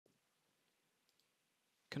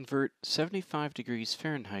Convert 75 degrees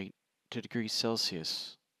Fahrenheit to degrees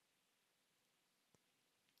Celsius.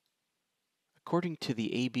 According to the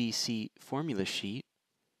ABC formula sheet,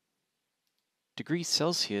 degrees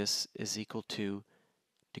Celsius is equal to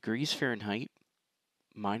degrees Fahrenheit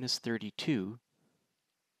minus 32,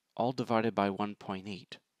 all divided by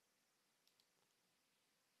 1.8.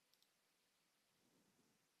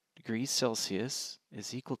 Degrees Celsius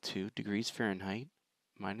is equal to degrees Fahrenheit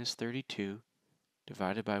minus 32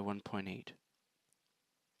 divided by 1.8.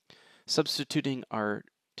 Substituting our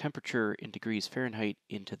temperature in degrees Fahrenheit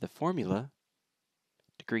into the formula,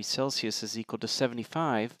 degrees Celsius is equal to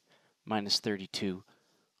 75 minus 32,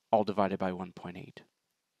 all divided by 1.8.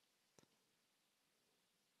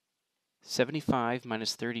 75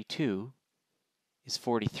 minus 32 is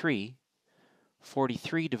 43.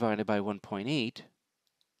 43 divided by 1.8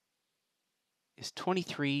 is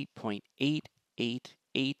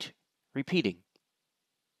 23.888, repeating.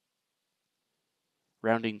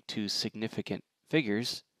 Rounding to significant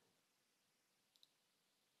figures,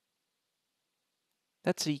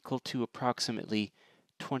 that's equal to approximately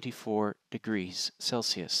 24 degrees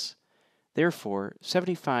Celsius. Therefore,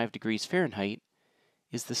 75 degrees Fahrenheit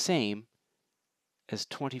is the same as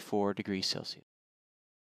 24 degrees Celsius.